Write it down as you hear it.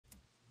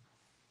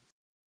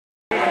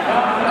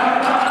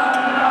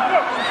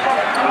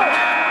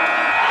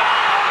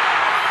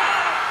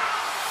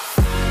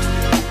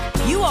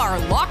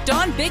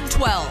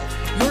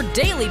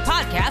daily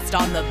podcast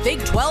on the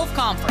Big 12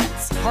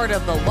 Conference, part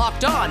of the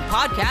Locked On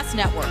Podcast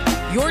Network,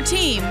 your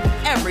team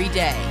every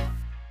day.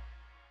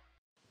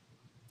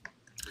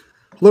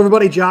 Hello,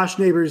 everybody. Josh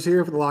Neighbors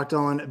here for the Locked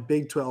On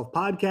Big 12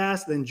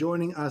 podcast. Then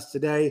joining us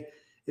today,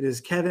 it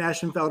is Kevin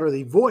Eschenfelder,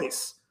 the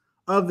voice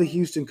of the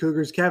Houston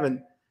Cougars.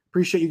 Kevin,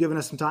 appreciate you giving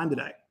us some time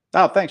today.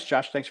 Oh, thanks,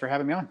 Josh. Thanks for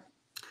having me on.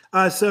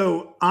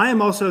 So I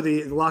am also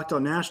the Locked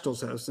On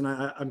Nationals host, and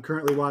I'm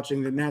currently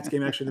watching the Nats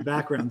game actually in the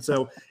background.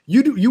 So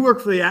you work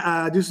for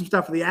the do some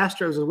stuff for the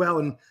Astros as well,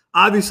 and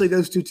obviously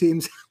those two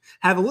teams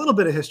have a little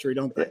bit of history,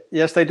 don't they?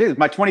 Yes, they do.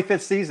 My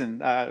 25th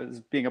season is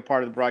being a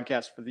part of the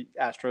broadcast for the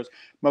Astros,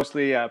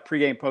 mostly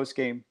pregame,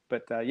 postgame.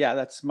 But yeah,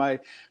 that's my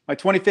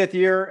 25th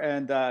year,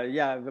 and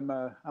yeah,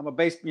 I'm a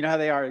base. You know how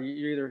they are.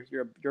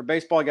 You're a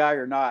baseball guy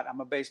or not.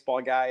 I'm a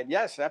baseball guy, and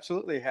yes,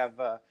 absolutely have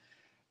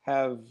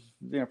from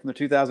the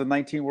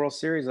 2019 World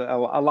Series a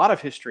lot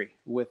of history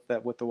with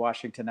the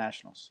Washington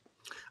Nationals.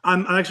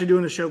 I'm actually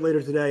doing a show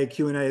later today, a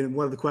Q&A, and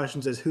one of the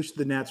questions is, who should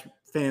the Nats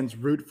fans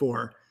root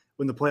for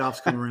when the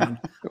playoffs come around?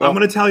 Well, I'm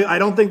going to tell you, I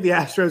don't think the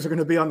Astros are going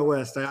to be on the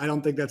list. I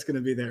don't think that's going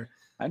to be there.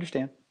 I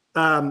understand.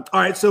 All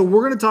right, so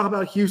we're going to talk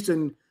about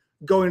Houston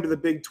going to the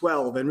Big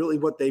 12 and really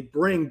what they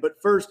bring. But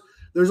first,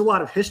 there's a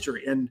lot of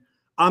history, and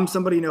I'm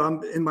somebody,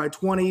 I'm in my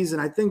 20s, and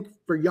I think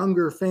for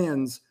younger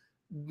fans,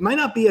 might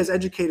not be as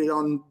educated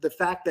on the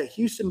fact that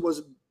Houston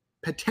was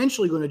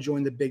potentially going to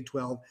join the Big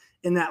 12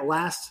 in that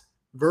last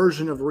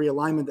version of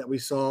realignment that we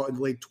saw in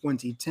the late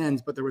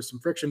 2010s, but there was some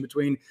friction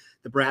between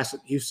the brass at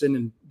Houston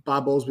and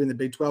Bob Bowles being the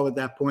Big 12 at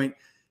that point.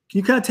 Can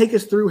you kind of take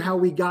us through how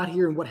we got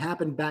here and what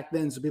happened back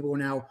then so people are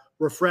now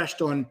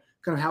refreshed on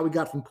kind of how we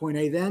got from point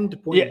A then to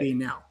point B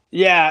now?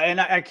 Yeah,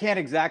 and I can't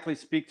exactly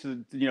speak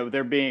to,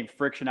 there being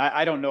friction.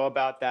 I don't know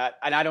about that,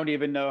 and I don't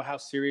even know how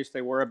serious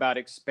they were about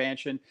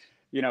expansion.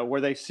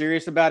 Were they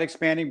serious about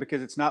expanding?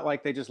 Because it's not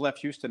like they just left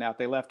Houston out.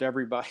 They left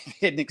everybody.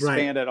 They didn't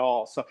expand at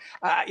all. So,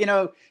 a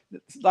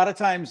lot of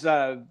times,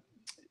 the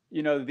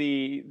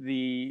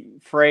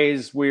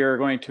phrase "we are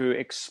going to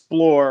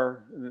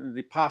explore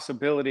the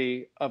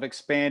possibility of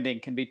expanding"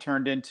 can be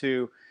turned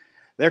into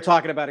they're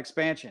talking about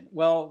expansion.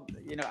 Well,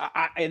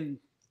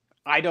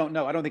 I don't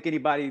know. I don't think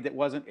anybody that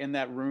wasn't in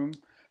that room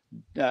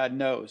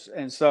knows.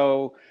 And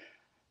so,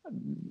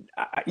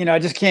 I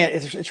just can't.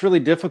 It's really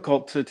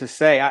difficult to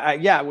say.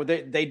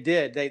 They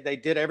did. They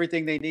did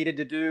everything they needed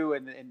to do,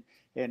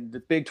 and the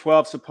Big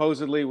 12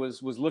 supposedly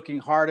was looking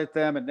hard at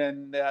them, and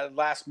then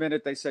last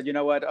minute they said, you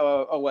know what?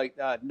 Oh wait,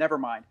 never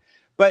mind.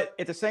 But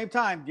at the same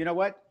time, you know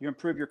what? You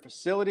improve your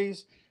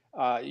facilities.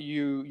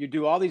 You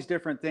do all these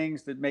different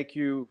things that make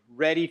you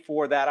ready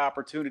for that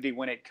opportunity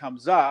when it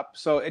comes up.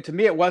 So to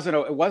me, it wasn't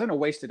a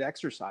wasted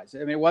exercise. I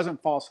mean, it wasn't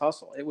false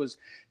hustle. It was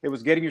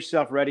getting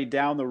yourself ready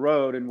down the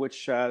road, in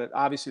which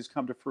obviously has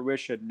come to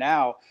fruition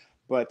now.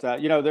 But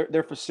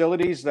their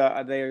facilities,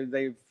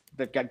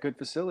 they've got good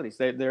facilities.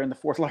 They're in the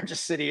fourth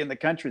largest city in the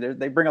country.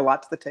 They bring a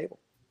lot to the table.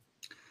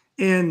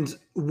 And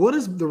what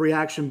has the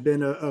reaction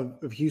been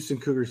of Houston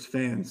Cougars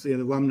fans, the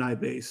alumni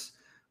base,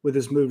 with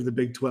this move to the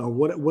Big 12?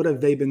 What have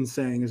they been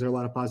saying? Is there a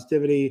lot of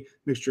positivity,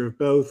 mixture of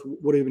both?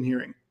 What have you been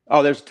hearing?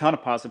 Oh, there's a ton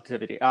of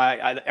positivity.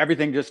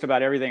 Just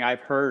about everything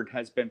I've heard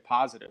has been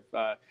positive.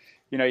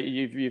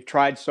 You've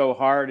tried so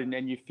hard,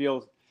 and you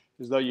feel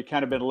as though you've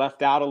kind of been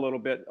left out a little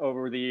bit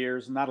over the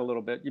years. Not a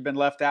little bit. You've been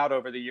left out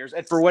over the years.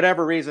 And for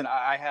whatever reason,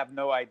 I have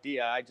no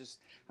idea.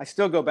 I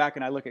still go back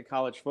and I look at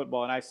college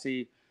football and I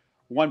see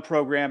one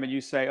program and you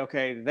say,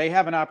 okay, they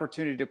have an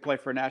opportunity to play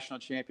for a national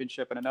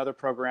championship and another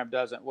program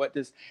doesn't.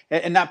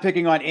 And not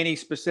picking on any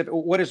specific,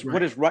 what has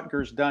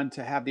Rutgers done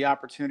to have the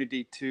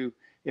opportunity to,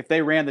 if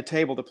they ran the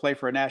table, to play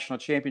for a national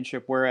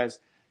championship, whereas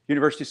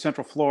University of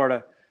Central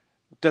Florida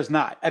does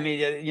not? I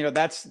mean,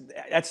 that's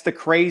the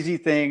crazy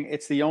thing.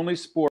 It's the only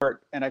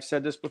sport, and I've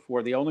said this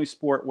before, the only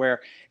sport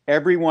where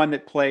everyone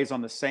that plays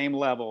on the same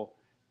level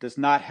does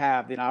not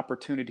have the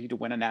opportunity to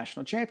win a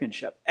national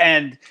championship.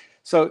 And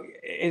so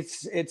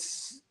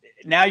it's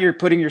now you're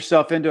putting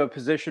yourself into a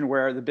position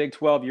where the Big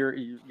 12,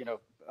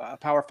 a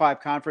Power 5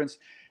 conference,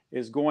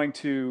 is going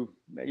to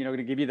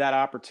give you that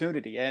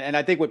opportunity. And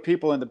I think what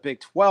people in the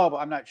Big 12,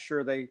 I'm not sure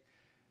I'm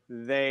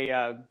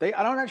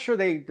not sure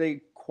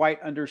they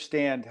quite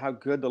understand how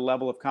good the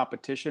level of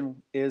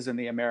competition is in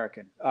the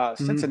American.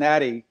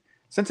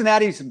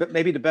 Cincinnati's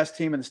maybe the best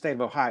team in the state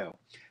of Ohio.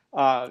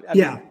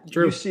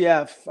 True.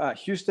 UCF,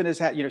 Houston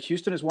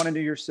has won a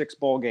New Year's Six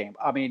bowl game.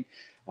 I mean,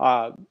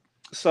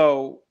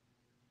 so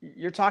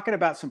you're talking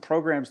about some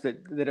programs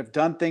that have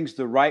done things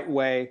the right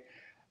way.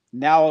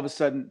 Now all of a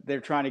sudden they're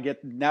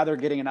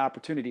getting an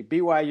opportunity.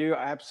 BYU,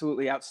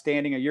 absolutely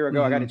outstanding. A year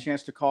ago, I got a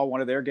chance to call one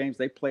of their games.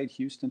 They played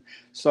Houston.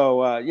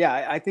 So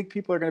I think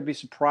people are going to be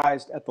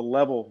surprised at the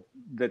level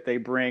that they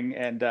bring.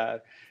 And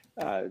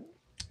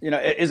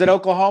is it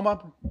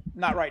Oklahoma?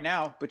 Not right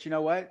now, but you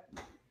know what?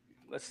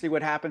 Let's see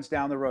what happens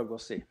down the road. We'll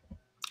see.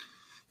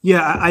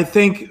 Yeah, I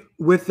think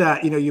with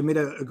that, you made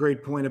a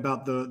great point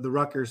about the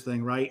Rutgers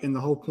thing, right? And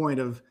the whole point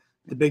of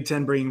the Big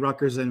Ten bringing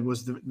Rutgers in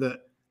was the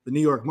New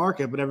York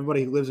market, but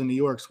everybody who lives in New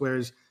York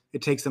swears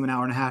it takes them an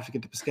hour and a half to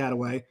get to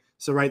Piscataway.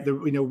 So, right,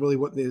 really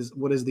what is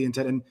the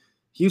intent? And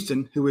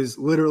Houston, who is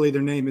literally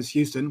their name is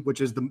Houston, which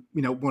is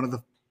one of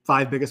the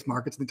 5 biggest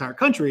markets in the entire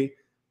country.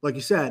 Like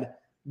you said,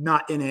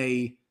 not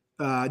in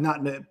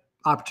an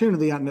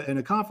opportunity, not in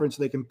a conference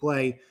they can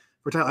play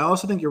for title. I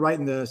also think you're right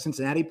in the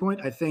Cincinnati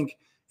point. I think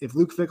if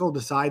Luke Fickell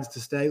decides to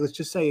stay, let's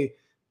just say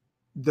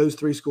those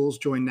 3 schools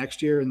join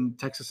next year and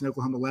Texas and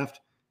Oklahoma left,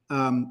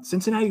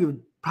 Cincinnati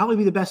would probably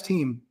be the best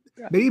team.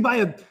 Yeah. Maybe by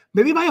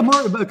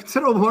a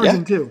considerable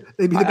margin too.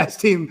 They'd be the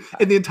best team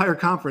in the entire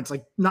conference,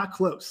 like not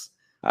close.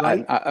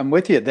 Right? I'm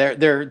with you.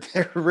 They're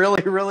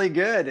really, really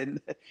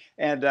good.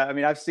 And I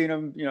mean, I've seen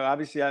them,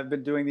 obviously I've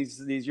been doing these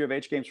U of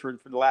H games for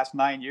the last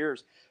 9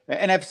 years,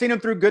 and I've seen them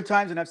through good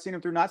times and I've seen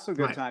them through not so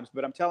good times.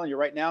 But I'm telling you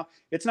right now,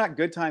 it's not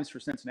good times for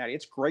Cincinnati.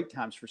 It's great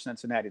times for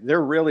Cincinnati.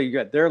 They're really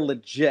good. They're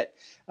legit.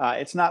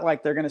 It's not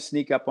like they're going to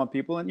sneak up on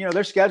people. And,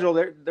 their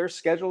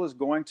schedule is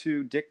going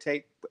to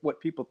dictate what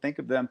people think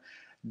of them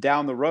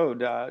down the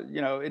road,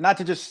 not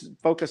to just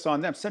focus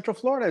on them. Central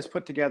Florida has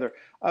put together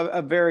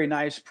a very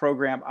nice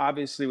program,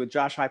 obviously with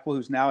Josh Heupel,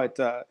 who's now at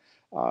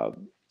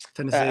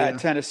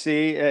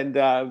Tennessee. And,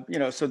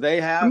 so they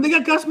have. I mean, they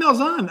got Gus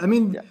Malzahn. I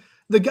mean,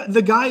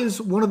 the guy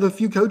is one of the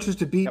few coaches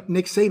to beat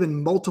Nick Saban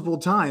multiple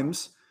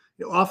times.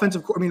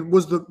 Offensive,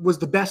 was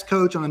the best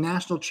coach on a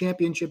national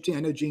championship team.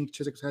 I know Gene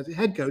Chizik has a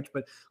head coach,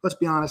 but let's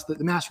be honest,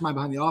 the mastermind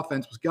behind the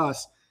offense was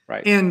Gus.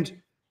 Right.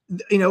 And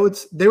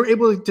they were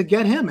able to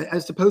get him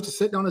as opposed to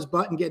sitting on his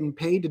butt and getting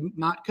paid to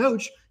not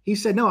coach. He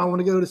said, no, I want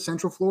to go to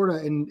Central Florida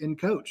and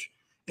coach.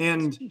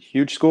 And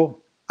huge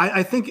school.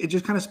 I think it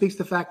just kind of speaks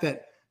to the fact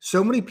that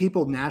so many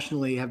people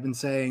nationally have been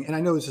saying, and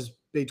I know this is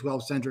Big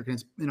 12 centric and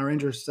it's in our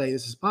interest to say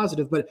this is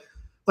positive, but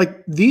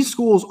like these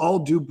schools all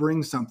do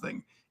bring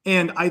something.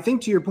 And I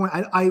think to your point,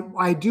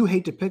 I do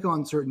hate to pick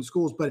on certain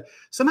schools, but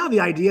somehow the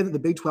idea that the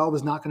Big 12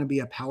 is not going to be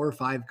a Power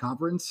 5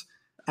 conference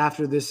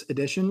after this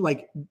edition,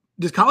 like,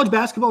 does college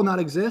basketball not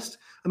exist?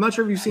 I'm not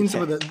sure if you've seen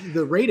some of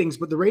the ratings,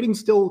 but the ratings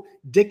still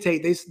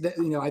dictate.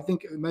 I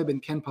think it might have been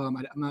Ken Palm.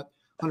 I'm not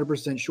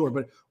 100% sure,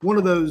 but one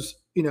of those,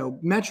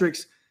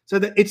 metrics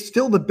said that it's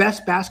still the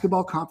best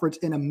basketball conference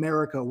in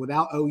America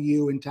without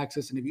OU and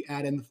Texas. And if you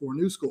add in the 4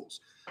 new schools,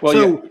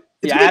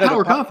 it's a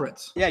power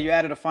conference. Yeah. You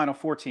added a Final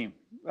Four team.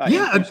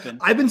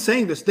 I've been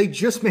saying this. They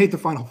just made the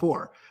Final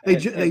Four. They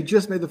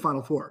just made the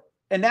Final Four.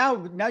 And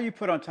now you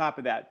put on top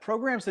of that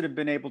programs that have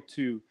been able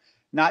to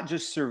not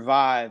just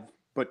survive,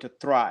 but to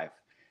thrive.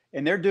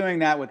 And they're doing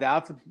that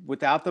without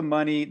the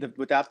money,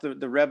 without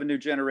the revenue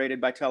generated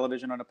by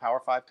television on a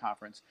Power 5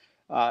 conference,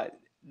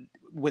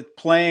 with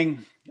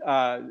playing,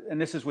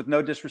 and this is with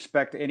no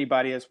disrespect to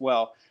anybody as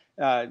well.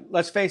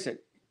 Let's face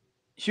it,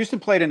 Houston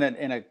played in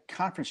a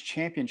conference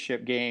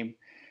championship game,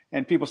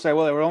 and people say,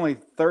 well, there were only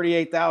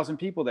 38,000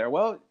 people there.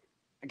 Well,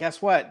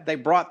 guess what? They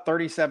brought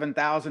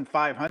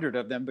 37,500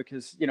 of them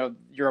because,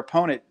 your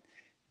opponent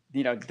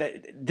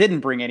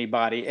didn't bring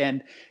anybody,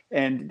 and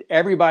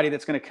everybody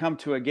that's going to come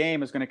to a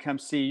game is going to come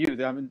see you.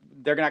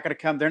 They're not going to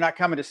come. They're not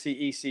coming to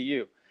see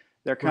ECU.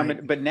 They're coming,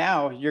 right. But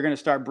now you're going to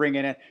start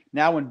bringing in.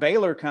 Now, when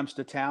Baylor comes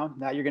to town,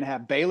 now you're going to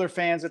have Baylor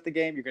fans at the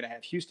game. You're going to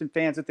have Houston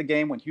fans at the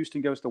game. When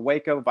Houston goes to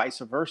Waco, vice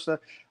versa.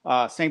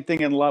 Same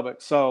thing in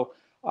Lubbock. So,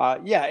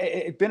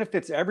 it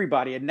benefits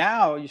everybody. And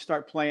now you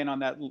start playing on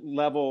that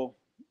level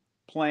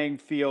playing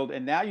field,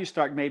 and now you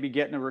start maybe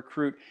getting a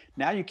recruit.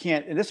 Now you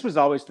can't, and this was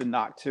always the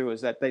knock too, is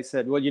that they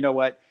said, well, you know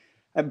what?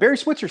 Barry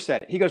Switzer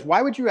said it. He goes,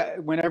 why would you,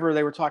 whenever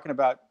they were talking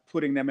about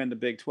putting them in the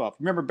Big 12,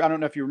 remember, I don't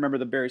know if you remember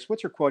the Barry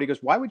Switzer quote. He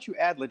goes, why would you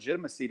add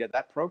legitimacy to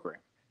that program?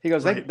 He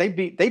goes, right. they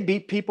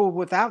beat people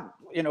without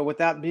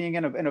being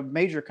in a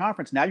major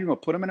conference. Now you're going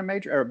to put them in a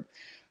major, or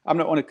I'm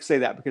not want to say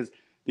that because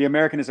the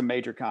American is a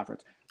major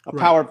conference.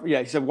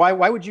 He said, why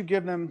would you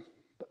give them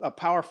a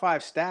Power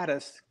 5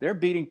 status? They're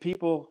beating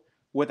people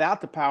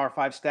without the Power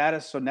 5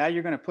 status. So now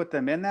you're going to put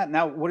them in that.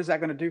 Now, what is that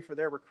going to do for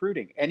their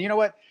recruiting? And you know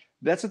what?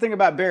 That's the thing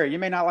about Barry. You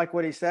may not like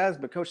what he says,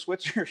 but Coach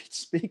Switzer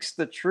speaks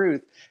the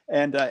truth.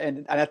 And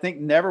I think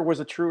never was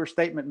a truer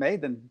statement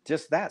made than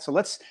just that. So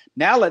let's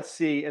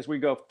see as we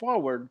go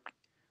forward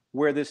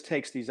where this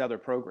takes these other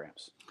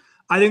programs.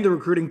 I think the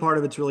recruiting part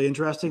of it's really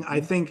interesting.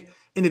 I think,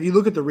 and if you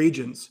look at the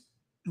regions,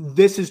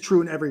 this is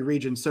true in every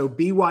region. So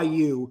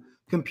BYU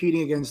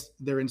competing against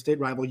their in-state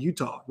rival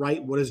Utah,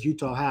 right? What does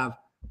Utah have?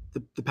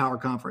 The power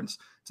conference.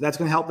 So that's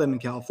going to help them in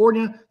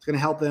California. It's going to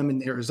help them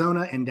in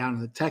Arizona and down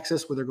in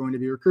Texas where they're going to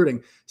be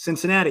recruiting.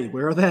 Cincinnati,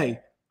 where are they?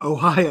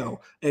 Ohio,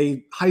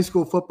 a high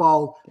school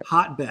football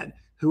hotbed.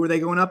 Who are they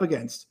going up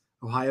against?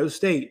 Ohio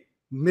State,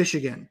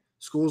 Michigan,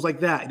 schools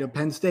like that.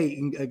 Penn State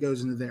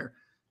goes into there.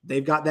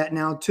 They've got that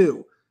now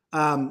too.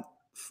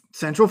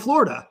 Central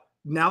Florida,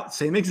 now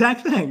same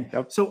exact thing.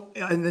 Yep. So,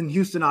 and then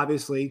Houston,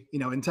 obviously,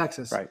 in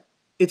Texas. Right.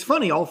 It's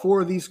funny. All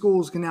 4 of these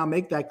schools can now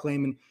make that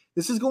claim, and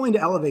this is going to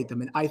elevate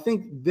them. And I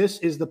think this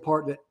is the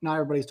part that not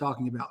everybody's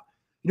talking about.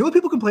 You know what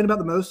people complain about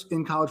the most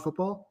in college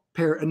football?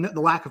 The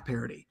lack of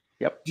parity.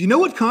 Yep. Do you know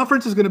what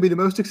conference is going to be the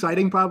most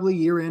exciting probably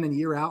year in and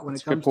year out when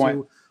it comes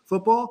to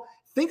football?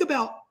 Think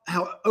about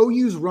how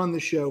OU's run the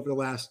show for the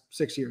last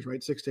 6 years,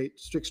 right? 6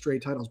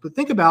 straight titles. But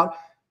think about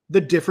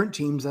the different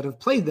teams that have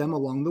played them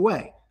along the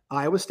way.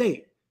 Iowa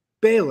State,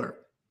 Baylor,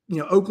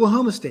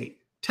 Oklahoma State,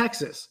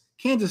 Texas,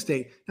 Kansas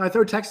State. Now I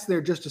throw Texas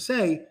there just to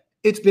say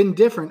it's been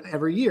different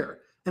every year.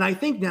 And I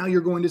think now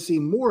you're going to see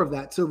more of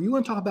that. So if you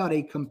want to talk about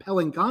a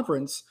compelling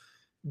conference,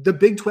 the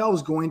Big 12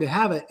 is going to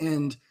have it.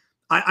 And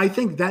I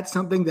think that's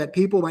something that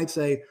people might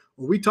say,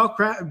 well, we talk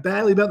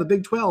badly about the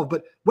Big 12,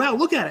 but wow,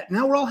 look at it.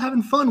 Now we're all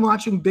having fun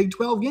watching Big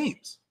 12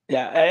 games.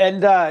 Yeah,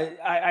 and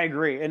I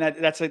agree. And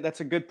that's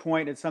a good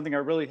point. It's something I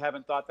really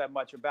haven't thought that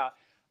much about.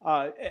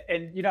 I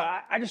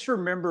just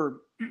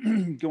remember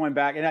going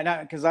back,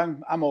 and because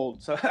I'm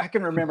old, so I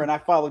can remember, and I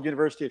followed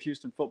University of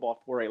Houston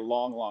football for a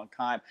long, long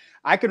time.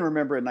 I can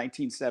remember in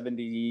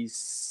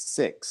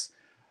 1976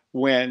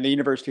 when the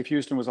University of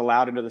Houston was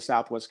allowed into the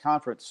Southwest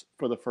Conference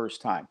for the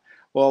first time.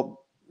 Well,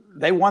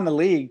 they won the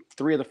league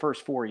 3 of the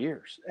first 4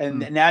 years, and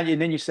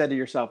then you said to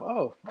yourself,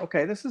 "Oh,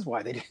 okay, this is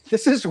why they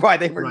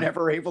were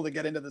never able to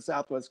get into the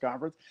Southwest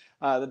Conference."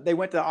 They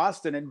went to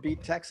Austin and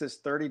beat Texas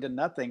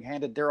 30-0,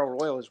 handed Darrell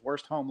Royal his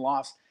worst home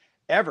loss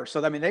ever.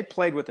 So I mean, they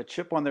played with a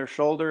chip on their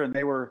shoulder, and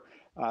they were,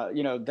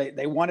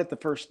 they won it the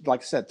first,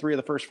 like I said, 3 of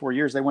the first 4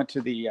 years. They went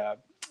to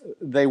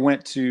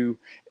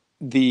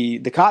the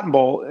Cotton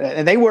Bowl,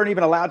 and they weren't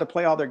even allowed to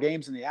play all their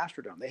games in the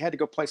Astrodome. They had to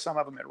go play some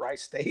of them at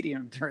Rice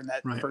Stadium during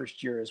that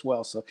first year as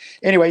well. So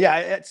anyway, yeah,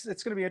 it's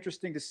going to be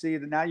interesting to see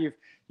that now you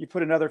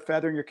put another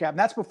feather in your cap. And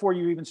that's before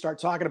you even start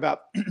talking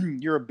about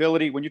your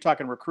ability when you're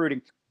talking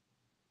recruiting.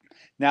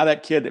 Now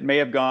that kid that may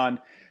have gone,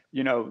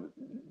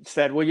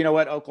 said, well, you know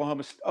what,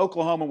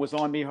 Oklahoma was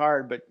on me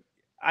hard, but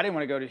I didn't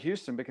want to go to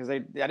Houston because I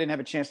didn't have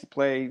a chance to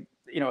play,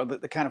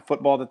 the kind of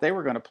football that they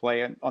were going to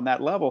play on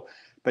that level.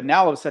 But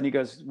now all of a sudden he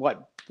goes,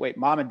 what? Wait,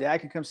 mom and dad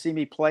can come see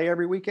me play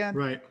every weekend?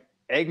 Right.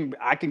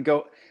 I can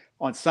go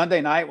on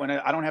Sunday night when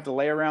I don't have to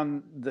lay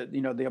around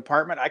the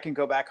apartment. I can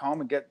go back home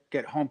and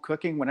get home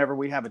cooking whenever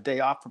we have a day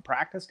off from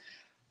practice.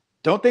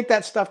 Don't think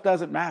that stuff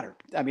doesn't matter.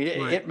 I mean,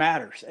 it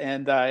matters.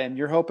 And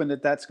you're hoping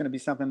that that's going to be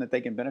something that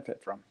they can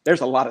benefit from.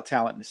 There's a lot of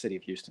talent in the city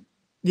of Houston.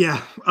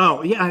 Yeah.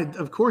 Oh, yeah.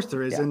 Of course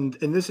there is. Yeah.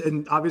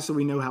 And obviously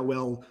we know how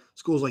well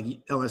schools like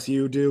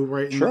LSU do,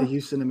 right? In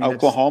Houston. I mean,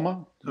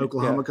 Oklahoma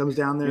comes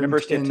down there.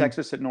 University of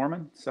Texas at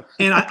Norman. So.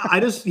 And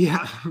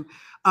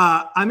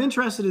I'm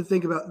interested to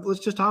think about,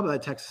 let's just talk about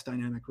that Texas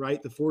dynamic,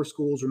 right? The 4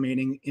 schools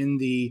remaining in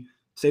the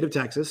state of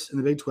Texas in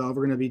the Big 12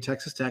 are going to be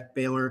Texas Tech,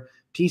 Baylor,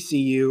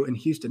 TCU, and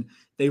Houston.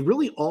 They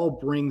really all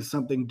bring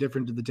something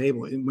different to the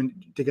table. And when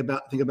you think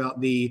about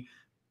the,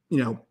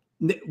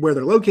 where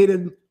they're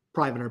located,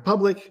 private or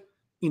public,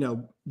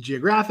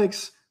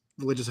 geographics,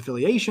 religious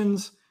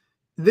affiliations.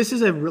 This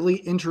is a really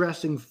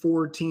interesting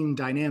 4-team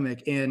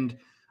dynamic. And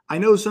I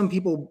know some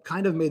people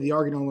kind of made the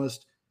argument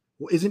almost,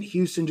 well, isn't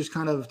Houston just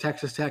kind of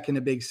Texas Tech in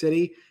a big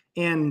city?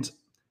 And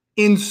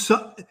there's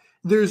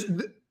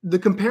the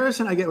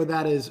comparison I get with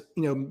that is,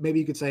 maybe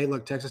you could say,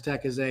 look, Texas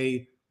Tech is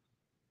a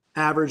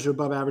average or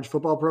above average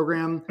football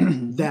program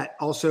that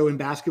also in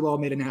basketball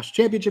made a national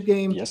championship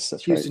game. Yes,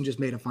 that's Houston just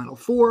made a Final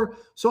Four.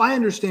 So I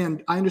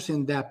understand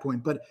that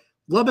point, but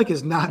Lubbock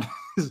is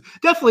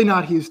definitely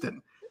not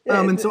Houston.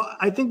 And so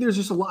I think there's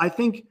just a lot. I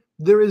think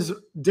there is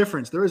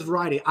difference. There is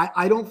variety.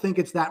 I don't think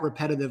it's that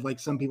repetitive like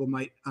some people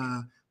might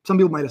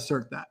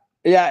assert that.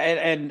 Yeah,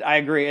 and I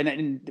agree.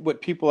 And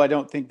what people I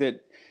don't think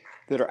that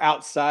are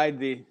outside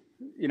the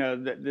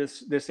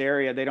this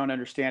area they don't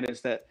understand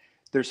is that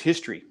there's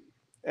history,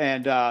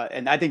 and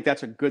I think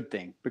that's a good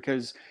thing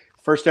because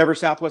first ever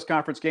Southwest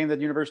Conference game that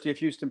the University of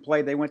Houston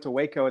played, they went to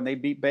Waco and they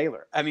beat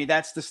Baylor. I mean,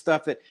 that's the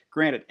stuff that,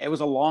 granted, it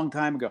was a long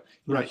time ago.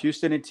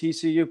 Houston and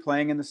TCU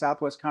playing in the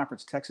Southwest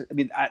Conference, Texas. I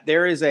mean,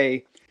 there is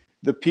the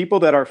people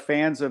that are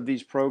fans of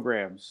these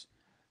programs,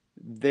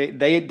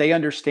 they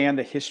understand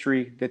the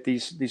history that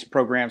these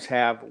programs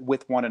have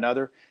with one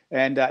another.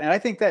 And I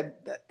think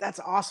that's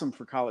awesome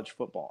for college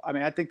football. I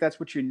mean, I think that's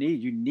what you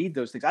need. You need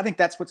those things. I think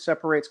that's what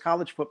separates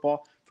college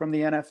football from the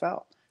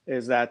NFL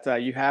is that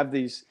you have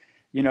these,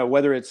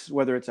 whether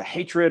it's a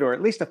hatred or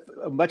at least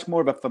a much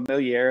more of a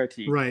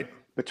familiarity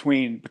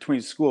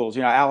between schools,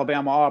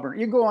 Alabama, Auburn,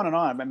 you can go on and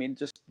on. I mean,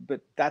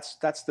 but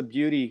that's the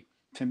beauty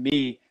to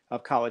me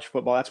of college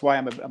football. That's why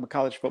I'm a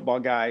college football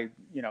guy,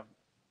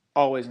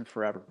 always and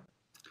forever.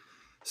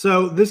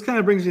 So this kind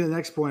of brings me to the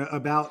next point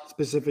about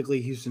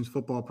specifically Houston's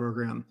football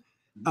program.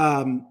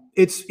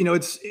 I'd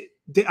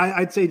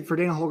say for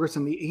Dana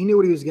Holgorsen, he knew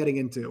what he was getting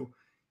into.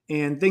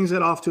 And things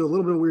got off to a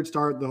little bit of a weird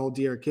start, the whole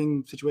De'Aaron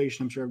King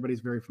situation. I'm sure everybody's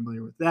very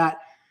familiar with that.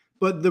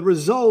 But the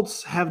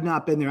results have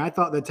not been there. I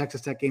thought the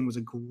Texas Tech game was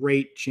a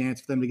great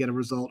chance for them to get a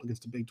result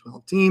against a Big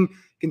 12 team,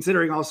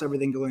 considering also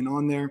everything going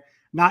on there.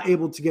 Not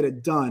able to get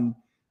it done.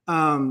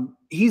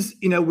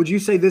 Would you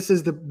say this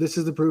is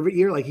the prove it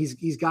year? Like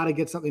he's got to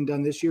get something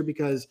done this year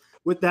because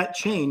with that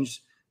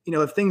change,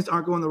 if things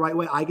aren't going the right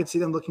way, I could see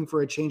them looking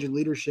for a change in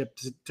leadership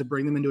to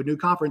bring them into a new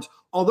conference,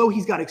 although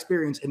he's got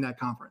experience in that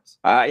conference.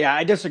 Yeah,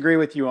 I disagree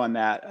with you on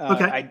that.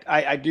 Okay.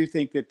 I do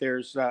think that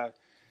there's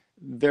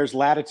there's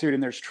latitude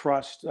and there's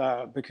trust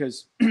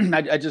because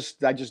I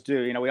just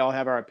do. We all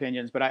have our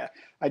opinions, but I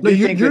do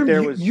think that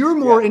there was. You're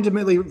more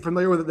intimately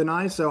familiar with it than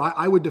I, so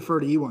I would defer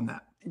to you on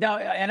that. No,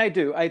 and I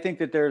do. I think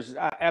that there's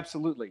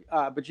absolutely,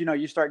 but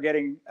you start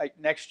getting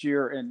next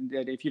year, and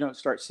if you don't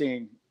start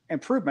seeing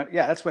improvement,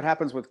 that's what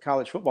happens with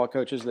college football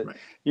coaches. That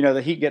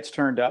the heat gets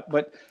turned up,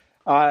 but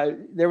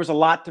there was a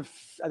lot to.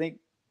 I think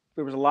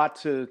there was a lot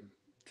to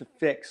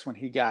fix when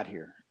he got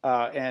here,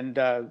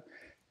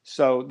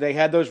 so they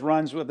had those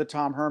runs with the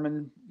Tom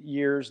Herman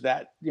years.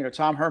 That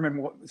Tom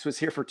Herman was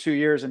here for 2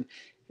 years, and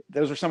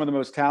those are some of the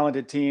most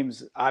talented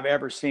teams I've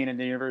ever seen in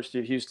the University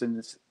of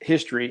Houston's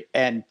history.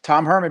 And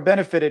Tom Herman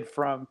benefited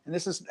from,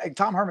 and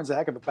Tom Herman's a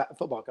heck of a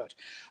football coach.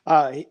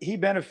 He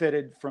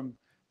benefited from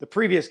the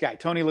previous guy.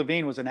 Tony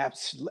Levine was an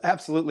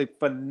absolutely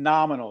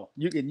phenomenal.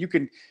 You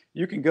can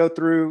go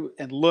through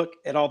and look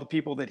at all the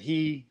people that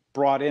he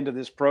brought into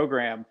this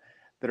program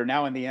that are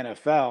now in the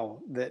NFL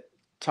that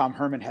Tom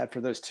Herman had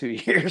for those 2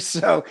 years.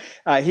 So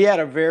he had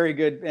a very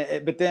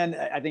good, but then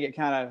I think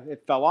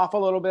it fell off a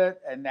little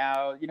bit. And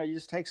now, it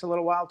just takes a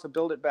little while to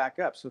build it back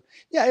up. So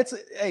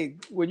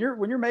when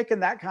you're making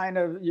that kind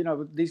of,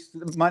 these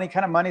money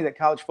that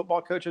college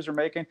football coaches are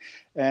making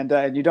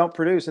and you don't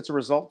produce, it's a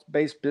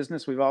result-based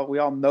business. We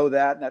all know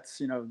that. And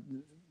that's,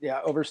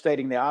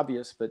 overstating the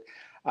obvious, but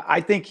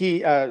I think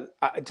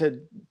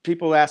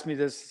people asked me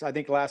this, I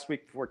think last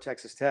week before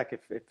Texas Tech,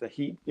 if the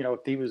Heat, if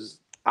he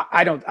was,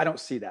 I don't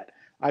see that.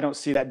 I don't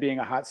see that being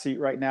a hot seat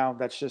right now.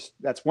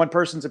 That's one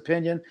person's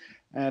opinion.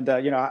 And,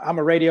 I'm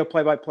a radio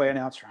play-by-play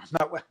announcer.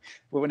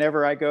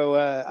 Whenever I go,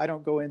 I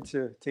don't go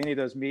into any of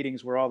those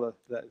meetings where all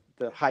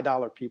the high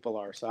dollar people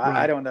are. So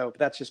I don't know, but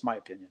that's just my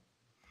opinion.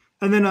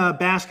 And then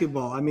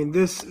basketball. I mean,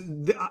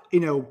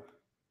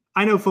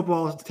 I know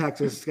football is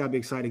Texas. It's got to be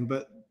exciting,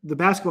 but the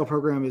basketball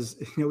program is,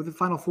 with the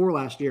Final Four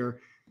last year,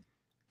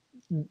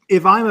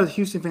 if I'm a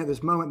Houston fan at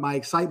this moment, my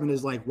excitement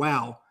is like,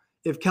 wow,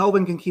 if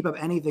Kelvin can keep up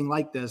anything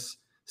like this,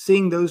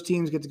 seeing those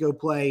teams get to go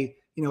play,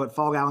 at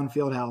Fall Allen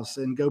Fieldhouse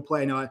and go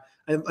play. I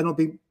don't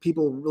think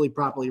people really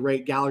properly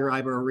rate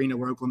Gallagher-Iba Arena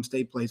where Oklahoma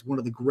State plays, one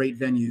of the great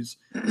venues,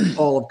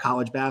 all of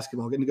college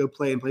basketball, getting to go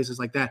play in places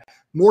like that.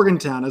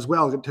 Morgantown as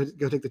well, to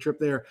go take the trip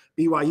there.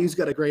 BYU's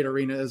got a great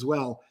arena as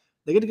well.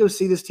 They get to go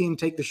see this team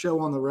take the show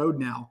on the road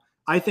now.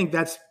 I think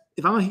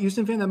if I'm a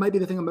Houston fan, that might be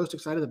the thing I'm most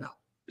excited about.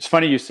 It's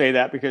funny you say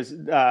that because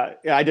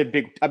I did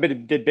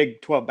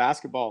Big 12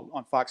 basketball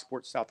on Fox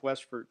Sports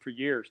Southwest for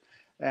years.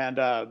 And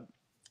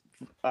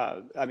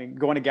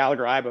going to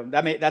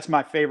Gallagher-Iba, that's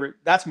my favorite.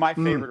 That's my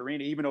favorite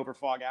arena, even over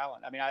Fog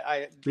Allen.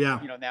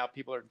 Now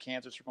people are in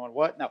Kansas are going,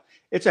 what? No,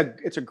 it's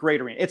a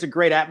great arena. It's a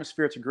great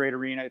atmosphere. It's a great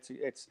arena.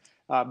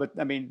 But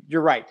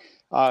you're right.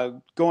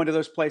 Going to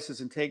those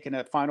places and taking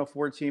a Final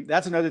Four team,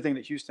 that's another thing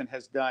that Houston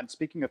has done.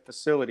 Speaking of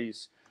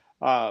facilities,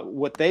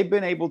 what they've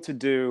been able to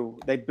do,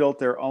 they built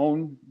their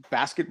own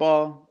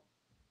basketball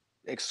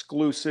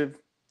exclusive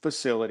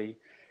facility.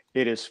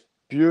 It is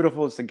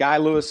beautiful. It's the Guy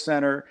Lewis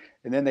Center.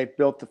 And then they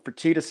built the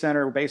Fertitta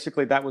Center.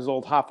 Basically, that was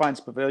old Hoffein's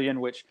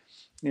Pavilion, which,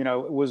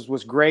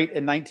 was great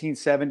in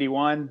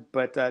 1971,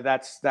 but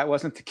that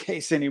wasn't the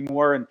case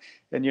anymore. And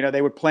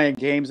they were playing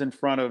games in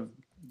front of,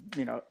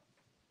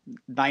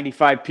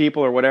 95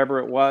 people or whatever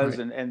it was.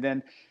 Right. And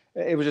then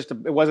it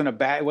wasn't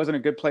a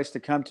good place to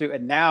come to.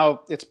 And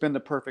now it's been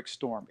the perfect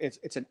storm.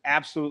 It's an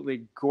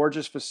absolutely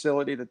gorgeous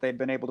facility that they've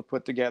been able to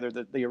put together.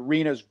 The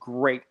arena's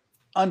great.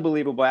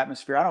 Unbelievable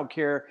atmosphere. I don't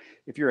care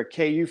if you're a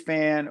KU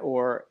fan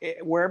or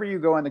wherever you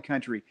go in the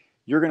country,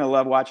 you're going to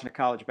love watching a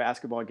college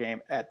basketball game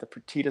at the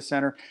Fertitta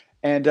Center.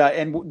 And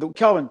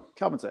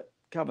Kelvin's a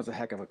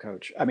heck of a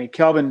coach.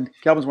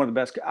 Kelvin's one of the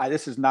best.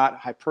 This is not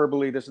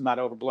hyperbole. This is not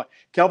overblown.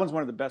 Kelvin's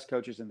one of the best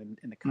coaches in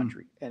the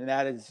country, and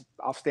that is.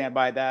 I'll stand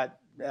by that.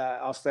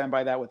 I'll stand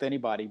by that with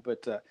anybody.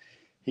 But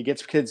he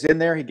gets kids in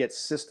there. He gets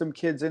system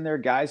kids in there.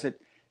 Guys that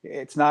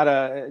it's not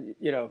a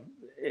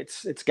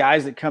It's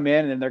guys that come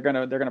in and they're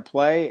gonna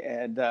play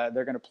and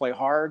they're gonna play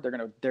hard.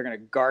 They're gonna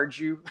guard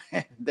you.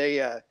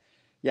 He's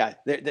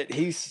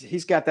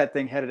got that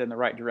thing headed in the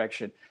right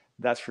direction.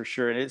 That's for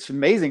sure. And it's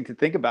amazing to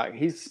think about.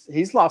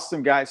 He's lost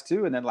some guys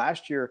too. And then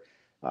last year,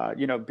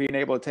 being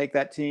able to take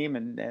that team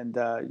and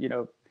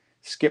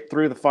skip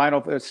through the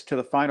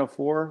Final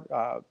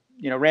Four.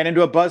 Ran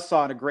into a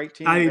buzzsaw and a great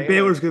team.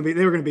 They were going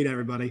to beat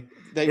everybody.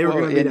 They were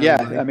going to beat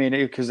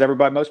everybody. Because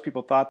most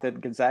people thought that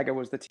Gonzaga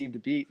was the team to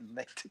beat, and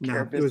they took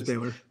care of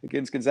business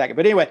against Gonzaga.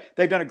 But anyway,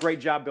 they've done a great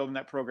job building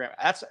that program.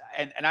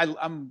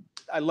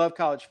 I love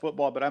college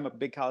football, but I'm a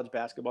big college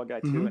basketball guy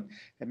too. Mm-hmm.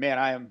 And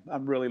man,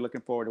 I'm really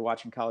looking forward to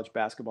watching college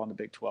basketball in the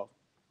Big 12.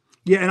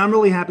 Yeah, and I'm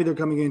really happy they're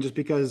coming in just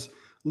because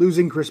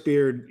losing Chris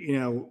Beard,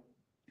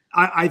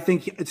 I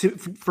think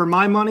for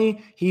my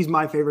money, he's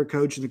my favorite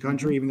coach in the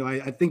country, even though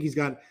I think he's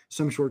got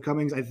some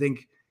shortcomings. I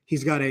think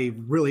he's got a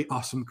really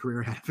awesome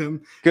career ahead of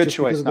him. Good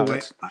choice.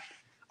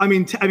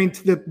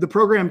 The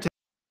program.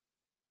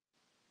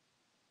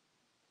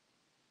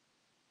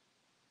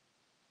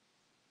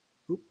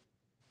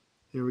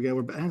 Here we go.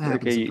 We're back.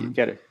 Okay, you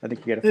get it. I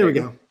think you get it. There we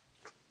go.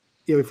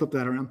 Yeah, we flipped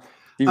that around.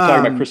 You were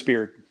talking about Chris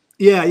Beard.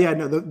 Yeah.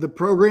 No, the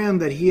program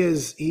that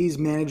he's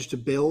managed to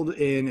build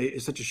in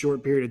such a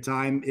short period of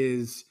time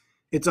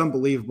it's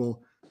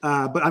unbelievable.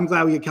 But I'm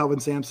glad we get Kelvin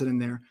Sampson in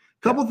there.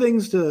 Couple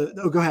things to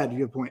go ahead.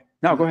 You have a point.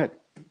 No, go ahead.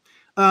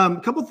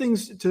 Couple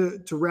things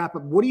to wrap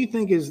up. What do you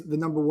think is the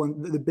number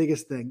one, the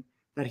biggest thing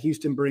that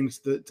Houston brings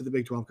to the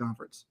Big 12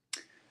 Conference?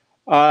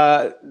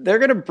 They're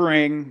going to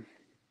bring.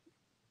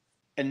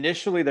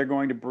 Initially, they're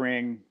going to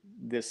bring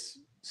this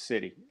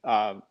city,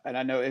 and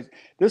I know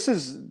this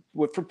is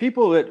for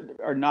people that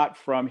are not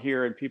from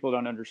here and people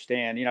don't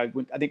understand.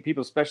 I think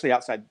people, especially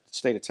outside the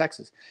state of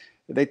Texas,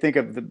 they think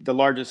of the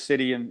largest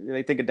city and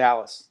they think of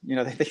Dallas.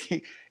 They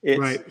think it's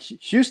right.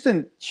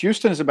 Houston.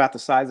 Houston is about the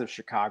size of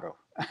Chicago.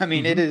 I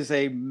mean, It is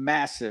a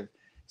massive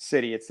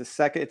city. It's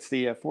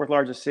the fourth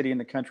largest city in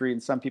the country,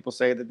 and some people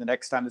say that the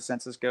next time the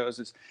census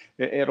goes,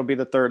 it'll be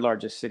the third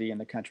largest city in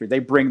the country. They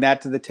bring that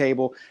to the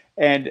table,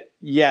 and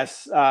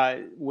yes,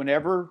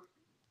 whenever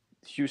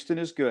Houston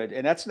is good,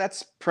 and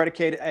that's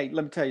predicated. Hey,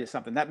 let me tell you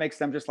something. That makes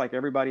them just like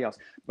everybody else.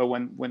 But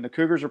when the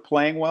Cougars are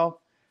playing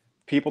well,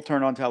 people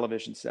turn on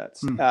television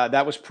sets.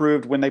 That was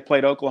proved when they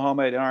played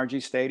Oklahoma at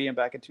NRG Stadium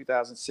back in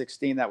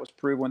 2016. That was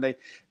proved when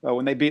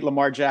they beat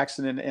Lamar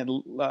Jackson in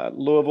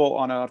Louisville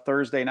on a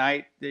Thursday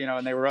night.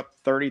 And they were up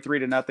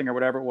 33-0 or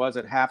whatever it was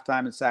at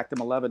halftime and sacked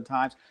them 11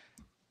 times.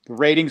 The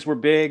ratings were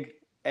big,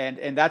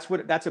 and that's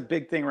a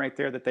big thing right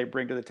there that they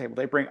bring to the table.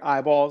 They bring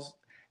eyeballs,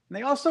 and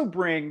they also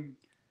bring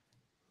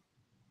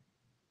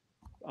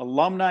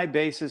alumni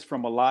bases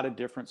from a lot of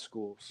different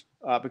schools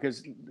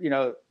because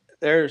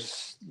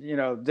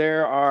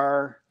there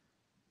are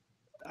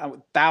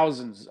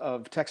thousands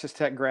of Texas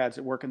Tech grads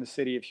that work in the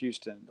city of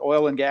Houston.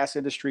 Oil and gas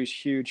industry is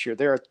huge here.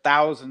 There are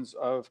thousands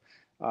of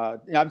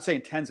I'm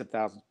saying tens of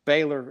thousands.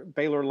 Baylor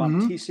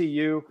alum,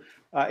 TCU,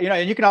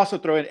 and you can also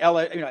throw in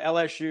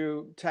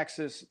LSU,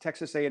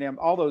 Texas A&M,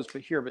 all those,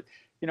 but here. But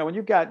when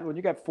you've got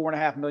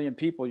 4.5 million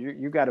people,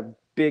 you've got a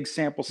big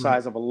sample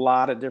size of a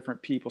lot of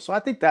different people. So I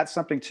think that's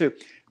something too.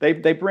 They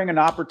bring an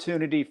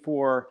opportunity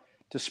to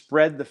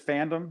spread the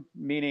fandom,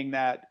 meaning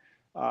that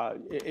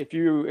if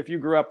you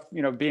grew up,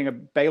 being a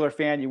Baylor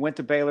fan, you went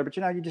to Baylor, but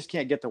you just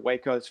can't get to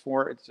Waco. It's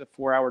a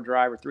 4-hour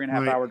drive or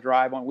 3.5 hour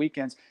drive on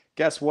weekends.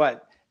 Guess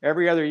what?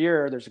 Every other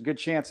year, there's a good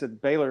chance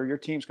that Baylor, your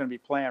team's going to be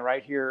playing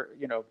right here,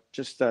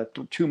 just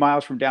 2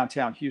 miles from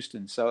downtown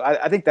Houston. So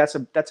I think that's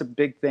a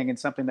big thing and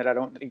something that I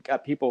don't think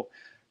people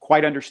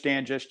quite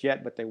understand just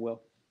yet, but they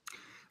will.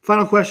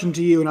 Final question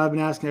to you, and I've been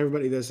asking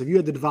everybody this: if you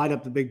had to divide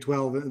up the Big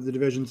 12, the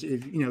divisions,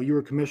 if you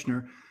were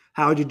commissioner,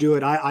 how would you do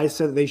it? I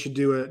said that they should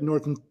do a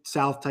north and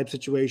south type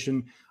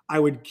situation. I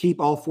would keep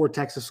all 4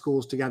 Texas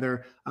schools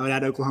together. I would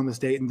add Oklahoma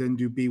State and then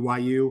do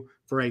BYU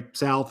for a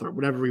south or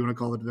whatever you want to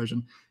call the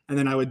division. And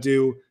then I would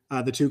do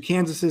the 2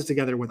 Kansases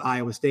together with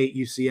Iowa State,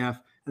 UCF,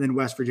 and then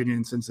West Virginia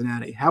and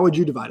Cincinnati. How would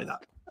you divide it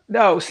up?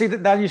 No, see,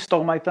 now you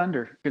stole my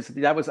thunder because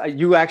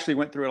you actually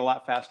went through it a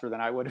lot faster than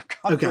I would have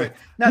gone through it.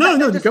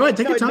 No, go ahead,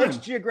 take your time. It makes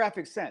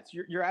geographic sense.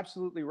 You're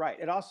absolutely right.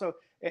 It also,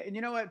 and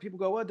you know what, people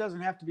go, well, it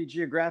doesn't have to be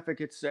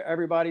geographic. It's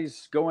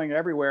everybody's going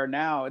everywhere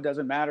now. It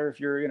doesn't matter if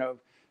you're,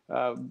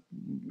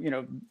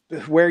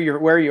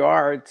 where you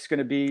are. It's going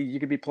to be, you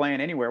could be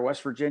playing anywhere,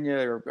 West Virginia,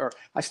 or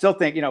I still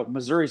think,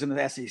 Missouri's in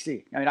the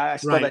SEC. I mean, I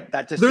still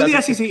that just they're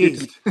the SEC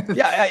East.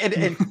 Yeah,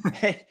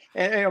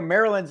 and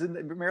Maryland's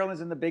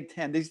in the Big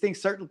Ten. These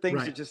things, certain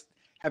things that just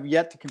have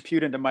yet to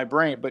compute into my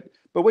brain. But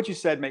what you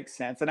said makes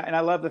sense, and I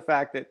love the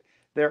fact that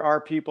there are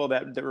people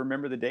that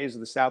remember the days of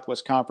the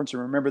Southwest Conference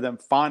and remember them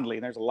fondly.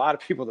 And there's a lot of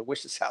people that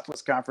wish the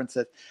Southwest Conference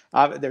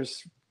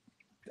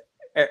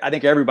I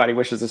think everybody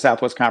wishes the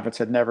Southwest Conference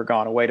had never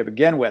gone away to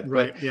begin with.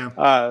 Right. But,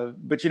 yeah.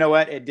 But you know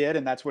what? It did,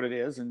 and that's what it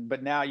is.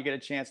 But now you get a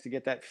chance to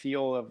get that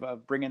feel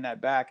of bringing that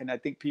back. And I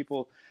think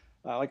people,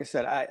 like I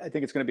said, I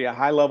think it's going to be a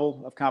high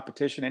level of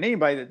competition. And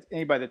anybody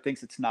that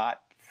thinks it's not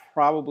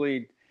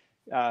has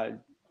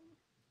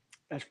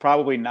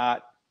probably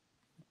not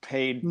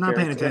paid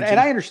attention. And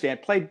I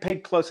understand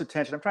paid close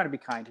attention. I'm trying to be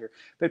kind here,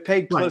 but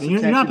paid close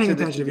attention. You're not paying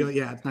attention to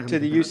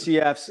the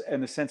UCFs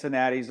and the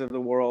Cincinnati's of the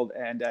world,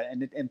 and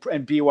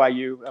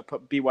BYU. I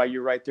put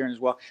BYU right there as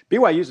well.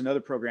 BYU is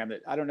another program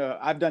that I don't know.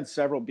 I've done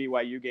several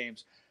BYU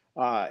games,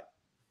 and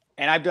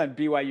I've done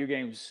BYU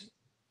games.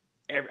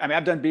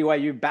 I've done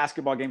BYU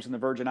basketball games in the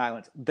Virgin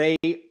Islands. They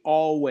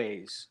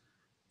always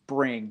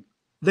bring.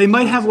 They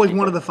might have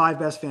one of the 5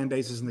 best fan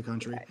bases in the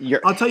country.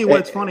 I'll tell you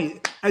what's funny.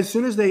 As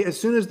soon as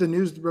the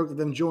news broke that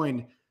them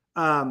joined,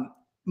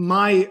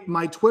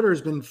 my Twitter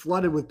has been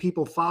flooded with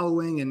people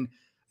following, and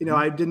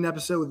I did an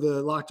episode with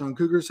the Locked On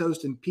Cougars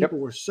host, and people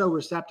were so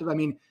receptive. I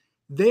mean,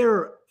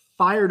 they're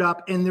fired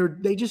up, and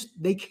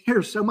they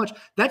care so much.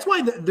 That's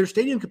why their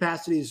stadium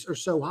capacities are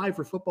so high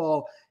for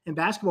football and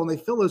basketball, and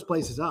they fill those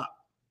places up.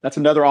 That's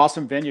another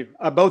awesome venue.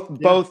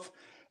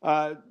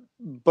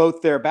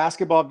 Both their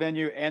basketball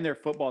venue and their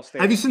football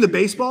stadium. Have you seen the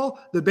baseball?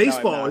 The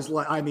baseball is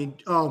like,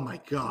 oh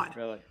my God.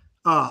 Really?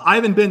 I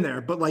haven't been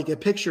there, but like a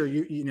picture,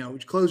 you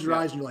close your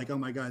eyes and you're like, oh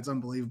my God, it's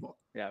unbelievable.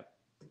 Yeah.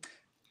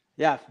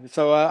 Yeah.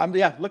 So I'm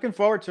looking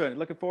forward to it.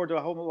 Looking forward to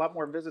a whole lot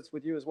more visits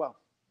with you as well.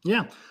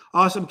 Yeah.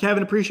 Awesome.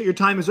 Kevin, appreciate your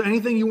time. Is there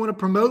anything you want to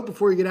promote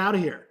before you get out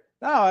of here?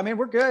 No, I mean,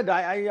 we're good.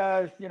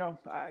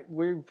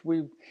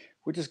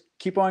 We just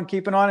keep on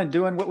keeping on and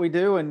doing what we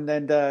do. And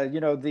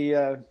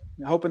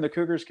hoping the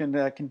Cougars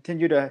can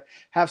continue to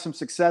have some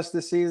success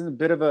this season. A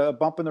bit of a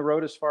bump in the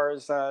road as far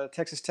as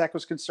Texas Tech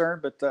was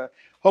concerned, but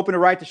hoping to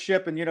right the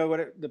ship and,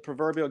 the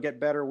proverbial get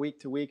better week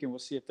to week. And we'll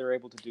see if they're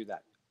able to do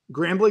that.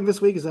 Grambling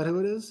this week, is that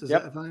who it is?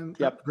 Yep.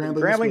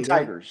 Grambling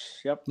Tigers.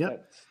 Yep.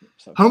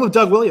 Home of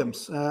Doug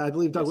Williams. I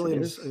believe Doug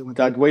Williams.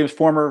 Doug Williams,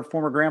 former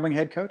Grambling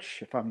head coach,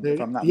 if I'm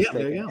not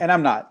mistaken. There you go. And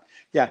I'm not.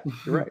 Yeah,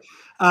 you're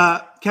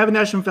right. Kevin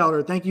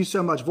Eschenfelder, thank you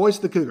so much. Voice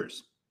of the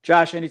Cougars.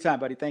 Josh, anytime,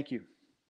 buddy. Thank you.